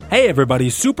Hey everybody,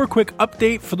 super quick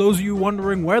update for those of you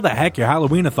wondering where the heck your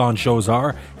Halloween-a-thon shows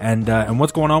are and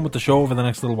what's going on with the show over the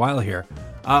next little while here.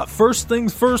 First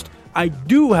things first, I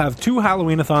do have 2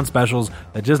 Halloween-a-thon specials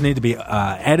that just need to be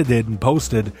edited and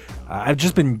posted. I've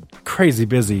just been crazy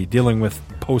busy dealing with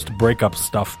post-breakup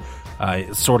stuff,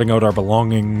 sorting out our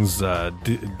belongings,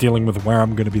 dealing with where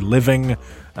I'm going to be living,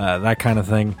 that kind of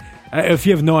thing. If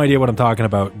you have no idea what I'm talking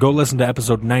about, go listen to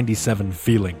episode 97,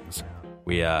 Feelings.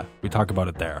 We talk about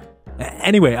it there.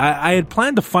 Anyway, I had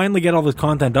planned to finally get all this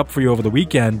content up for you over the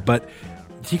weekend, but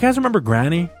do you guys remember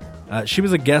Granny? She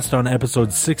was a guest on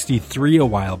episode 63 a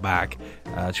while back.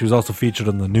 She was also featured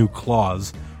on the new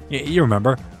Claws. You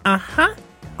remember? Uh-huh.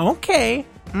 Okay.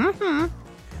 Mm-hmm.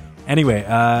 Anyway,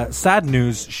 sad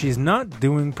news, she's not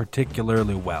doing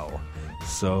particularly well.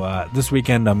 So this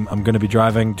weekend I'm going to be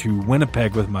driving to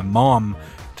Winnipeg with my mom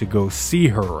to go see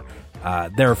her.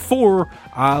 Therefore,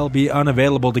 I'll be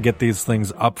unavailable to get these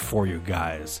things up for you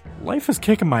guys. Life is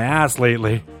kicking my ass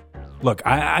lately. Look,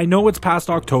 I know it's past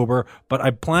October, but I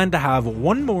plan to have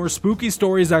one more Spooky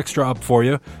Stories extra up for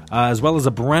you, as well as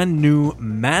a brand new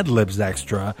Mad Libs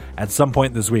extra at some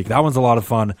point this week. That one's a lot of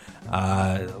fun.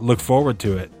 Look forward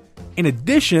to it. In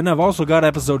addition, I've also got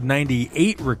episode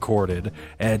 98 recorded.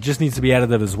 It just needs to be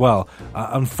edited as well.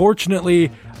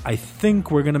 Unfortunately, I think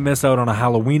we're going to miss out on a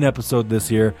Halloween episode this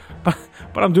year, but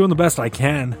I'm doing the best I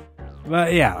can.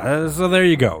 But yeah, so there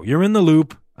you go. You're in the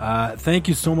loop. Thank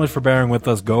you so much for bearing with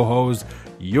us, Go-Hos.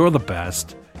 You're the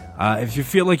best. If you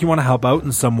feel like you want to help out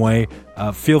in some way,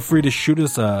 feel free to shoot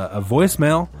us a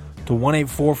voicemail to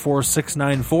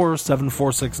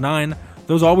 1-844-694-7469.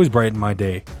 Those always brighten my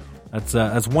day. That's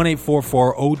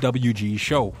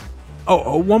 1-844-OWG-SHOW.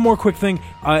 Oh, one more quick thing.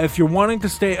 If you're wanting to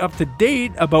stay up to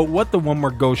date about what the One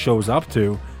More Go show's up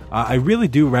to, I really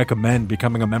do recommend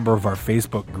becoming a member of our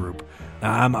Facebook group.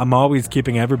 I'm always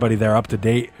keeping everybody there up to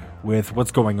date with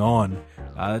what's going on.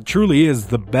 It truly is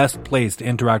the best place to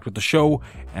interact with the show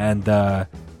and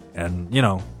you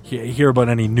know, hear about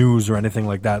any news or anything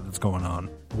like that that's going on.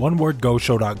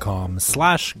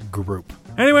 onewordgoshow.com/group.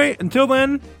 Anyway, until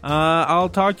then, I'll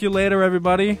talk to you later,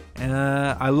 everybody.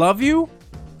 I love you,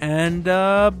 and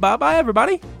bye-bye,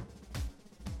 everybody.